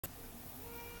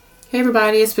Hey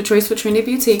everybody, it's Patrice with Trendy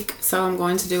Boutique. So I'm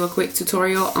going to do a quick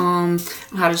tutorial on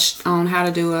how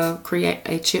to create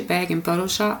a chip bag in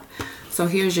Photoshop. So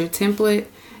here's your template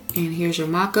and here's your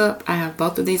mock-up. I have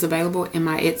both of these available in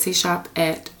my Etsy shop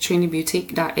at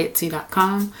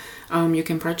trendyboutique.etsy.com. You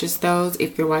can purchase those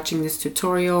if you're watching this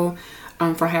tutorial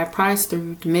for half price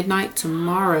through midnight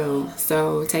tomorrow.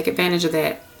 So take advantage of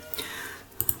that.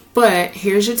 But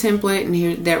here's your template, and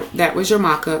here that was your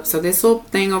mock-up. So this little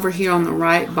thing over here on the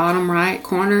right, bottom right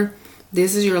corner,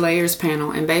 this is your layers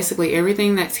panel, and basically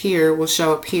everything that's here will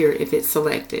show up here if it's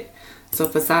selected.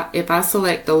 So if I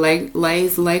select the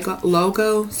Lay's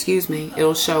logo,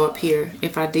 it'll show up here.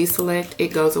 If I deselect, it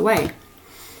goes away.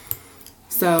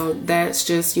 So that's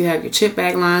just, you have your chip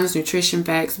bag lines, nutrition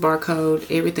facts, barcode,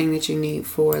 everything that you need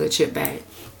for the chip bag.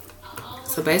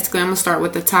 So basically I'm going to start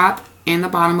with the top and the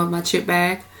bottom of my chip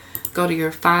bag. Go to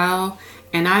your file,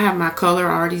 and I have my color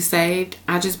already saved.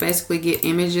 I just basically get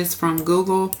images from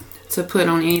Google to put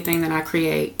on anything that I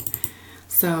create.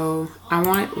 So I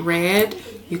want it red.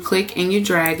 You click and you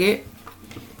drag it.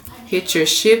 Hit your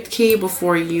shift key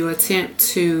before you attempt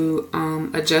to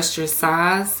adjust your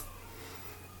size.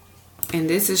 And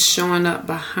this is showing up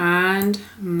behind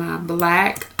my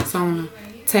black. So I'm going to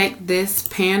take this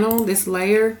panel, this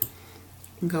layer,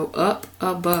 and go up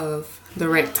above the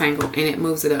rectangle, and it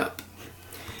moves it up.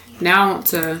 Now I want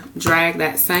to drag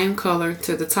that same color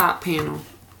to the top panel.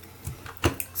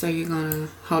 So you're going to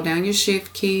hold down your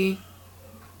shift key,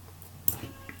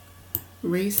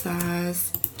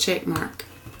 resize, check mark,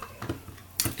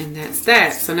 and that's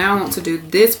that. So now I want to do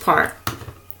this part.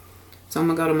 So I'm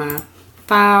going to go to my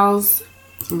files,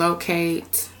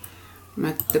 locate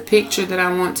the picture that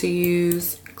I want to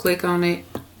use, click on it,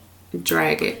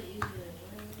 drag it.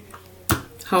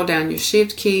 Hold down your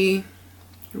shift key,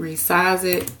 resize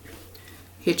it,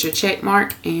 hit your check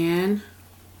mark, and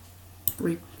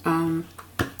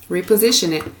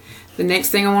reposition it. The next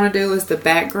thing I want to do is the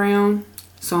background.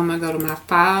 So I'm going to go to my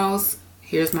files.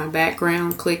 Here's my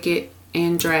background. Click it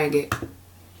and drag it.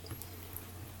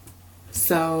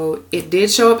 So it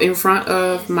did show up in front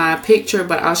of my picture,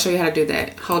 but I'll show you how to do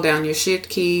that. Hold down your shift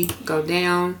key, go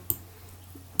down,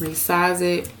 resize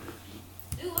it.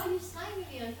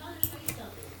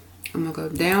 I'm going to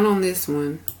go down on this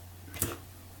one,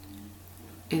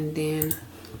 and then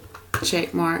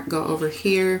check mark, go over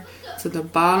here to the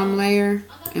bottom layer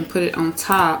and put it on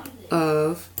top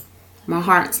of my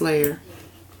hearts layer.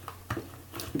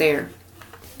 There.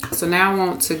 So now I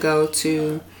want to go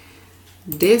to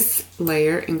this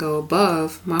layer and go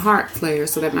above my hearts layer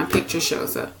so that my picture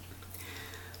shows up.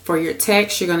 For your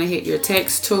text, you're going to hit your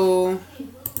text tool,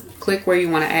 click where you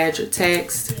want to add your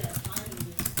text.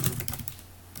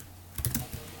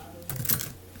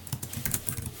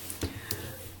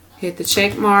 Hit the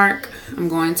check mark. I'm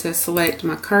going to select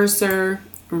my cursor,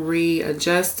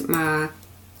 readjust my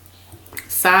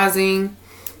sizing,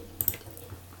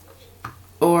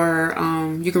 or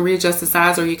you can readjust the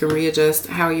size, or you can readjust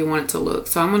how you want it to look.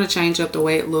 So I'm going to change up the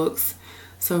way it looks.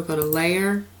 So go to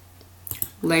layer,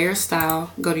 layer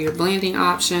style, go to your blending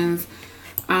options.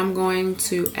 I'm going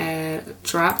to add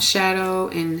drop shadow,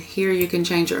 and here you can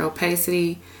change your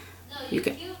opacity. You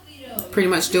can pretty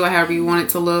much do it however you want it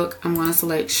to look. I'm going to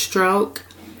select stroke,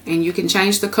 and you can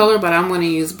change the color, but I'm going to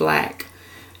use black.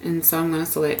 And so I'm going to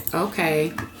select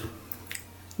OK.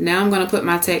 Now I'm going to put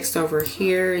my text over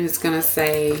here, and it's going to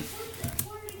say,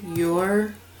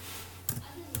 "You're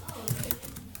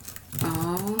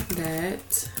all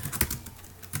that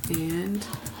and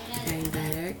a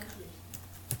bag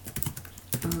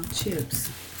of chips."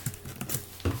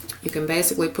 You can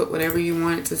basically put whatever you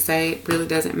want it to say. It really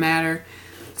doesn't matter.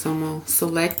 So I'm going to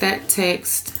select that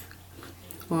text,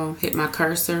 well, hit my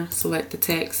cursor, select the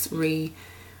text,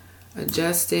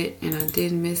 readjust it, and I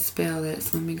did misspell that,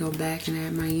 so let me go back and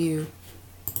add my U.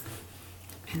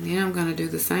 And then I'm going to do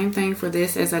the same thing for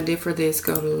this as I did for this.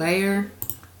 Go to layer,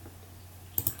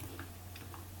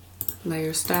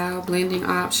 layer style, blending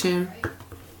option,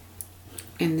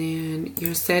 and then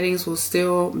your settings will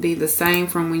still be the same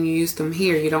from when you used them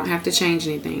here. You don't have to change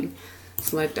anything.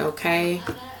 Select OK.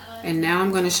 And now I'm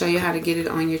going to show you how to get it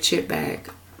on your chip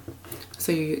bag.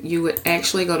 So you would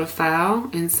actually go to File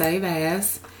and Save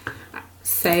As.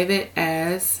 Save it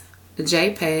as a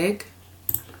JPEG.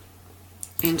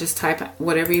 And just type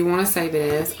whatever you want to save it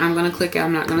as. I'm going to click it.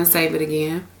 I'm not going to save it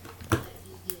again.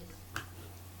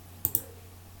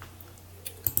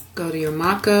 Go to your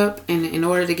mock-up. And in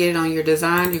order to get it on your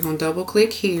design, you're going to double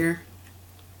click here.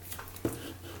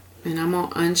 And I'm going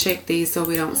to uncheck these so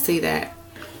we don't see that.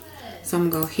 So I'm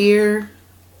going to go here,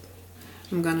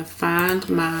 I'm going to find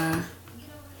my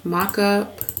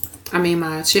mock-up,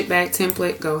 my chip bag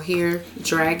template, go here,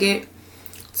 drag it,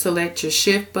 select your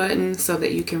shift button so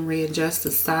that you can readjust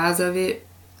the size of it.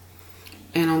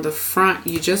 And on the front,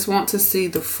 you just want to see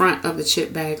the front of the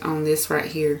chip bag on this right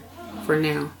here for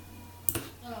now.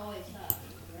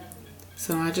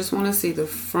 So I just want to see the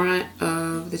front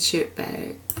of the chip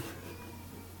bag.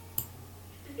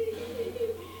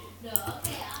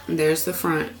 And there's the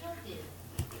front.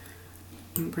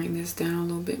 And bring this down a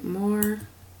little bit more.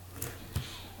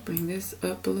 Bring this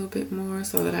up a little bit more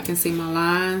so that I can see my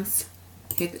lines.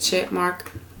 Hit the check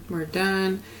mark. We're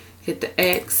done. Hit the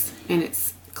X and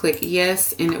it's click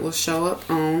yes, and it will show up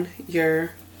on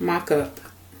your mock-up.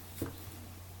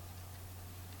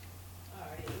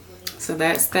 So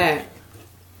that's that.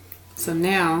 So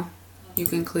now you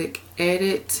can click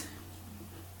edit,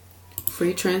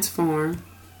 free transform,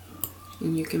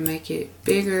 and you can make it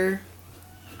bigger,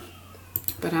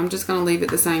 but I'm just going to leave it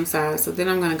the same size. So then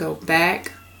I'm going to go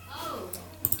back,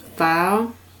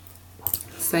 file,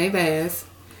 save as,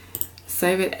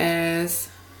 save it as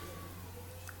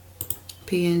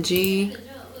PNG,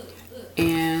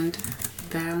 and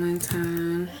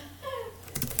Valentine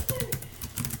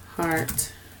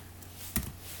heart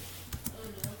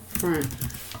front.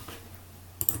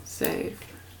 Save.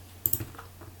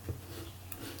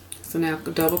 So now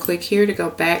double click here to go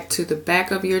back to the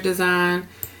back of your design.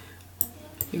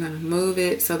 You're going to move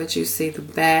it so that you see the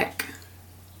back,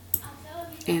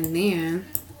 and then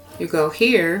you go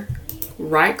here,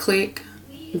 right click,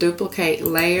 duplicate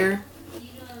layer,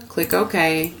 click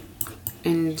OK,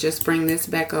 and just bring this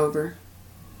back over.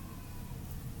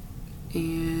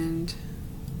 And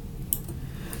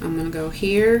I'm going to go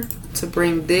here to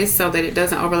bring this so that it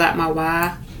doesn't overlap my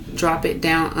Y, drop it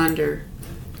down under,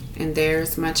 and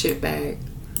there's my chip bag.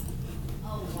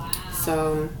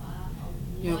 So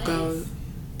you'll go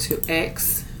to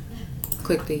X,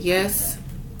 click the yes,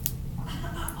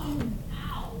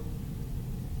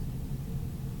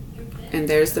 and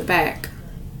there's the back.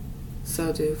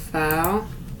 So do file,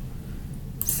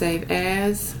 save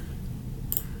as,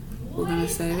 we're going to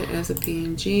save it as a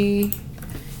PNG,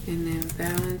 and then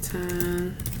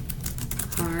Valentine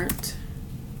heart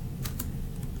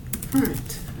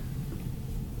front.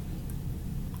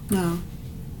 No,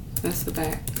 that's the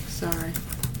back, sorry.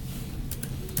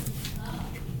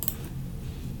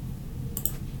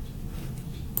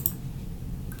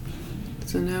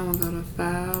 So now we'll go to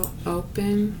file,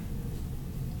 open,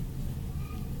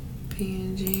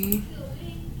 PNG,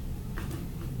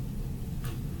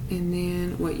 and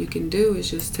then what you can do is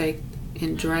just take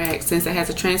and drag, since it has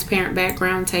a transparent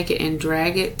background, take it and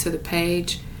drag it to the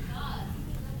page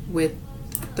with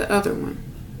the other one.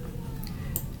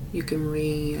 You can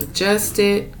readjust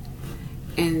it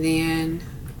and then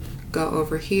go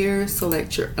over here,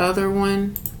 select your other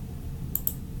one,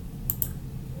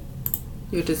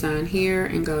 your design here,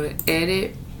 and go to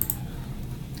edit,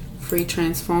 free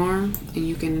transform, and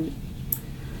you can,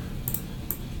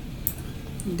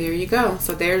 there you go.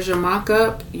 So there's your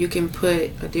mock-up. You can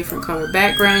put a different color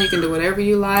background. You can do whatever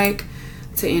you like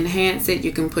to enhance it.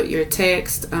 You can put your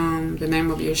text, the name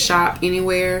of your shop,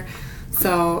 anywhere.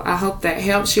 So I hope that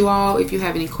helps you all. If you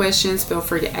have any questions, feel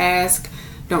free to ask.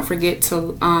 Don't forget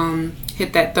to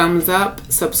hit that thumbs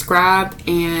up, subscribe,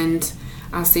 and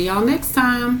I'll see y'all next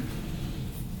time.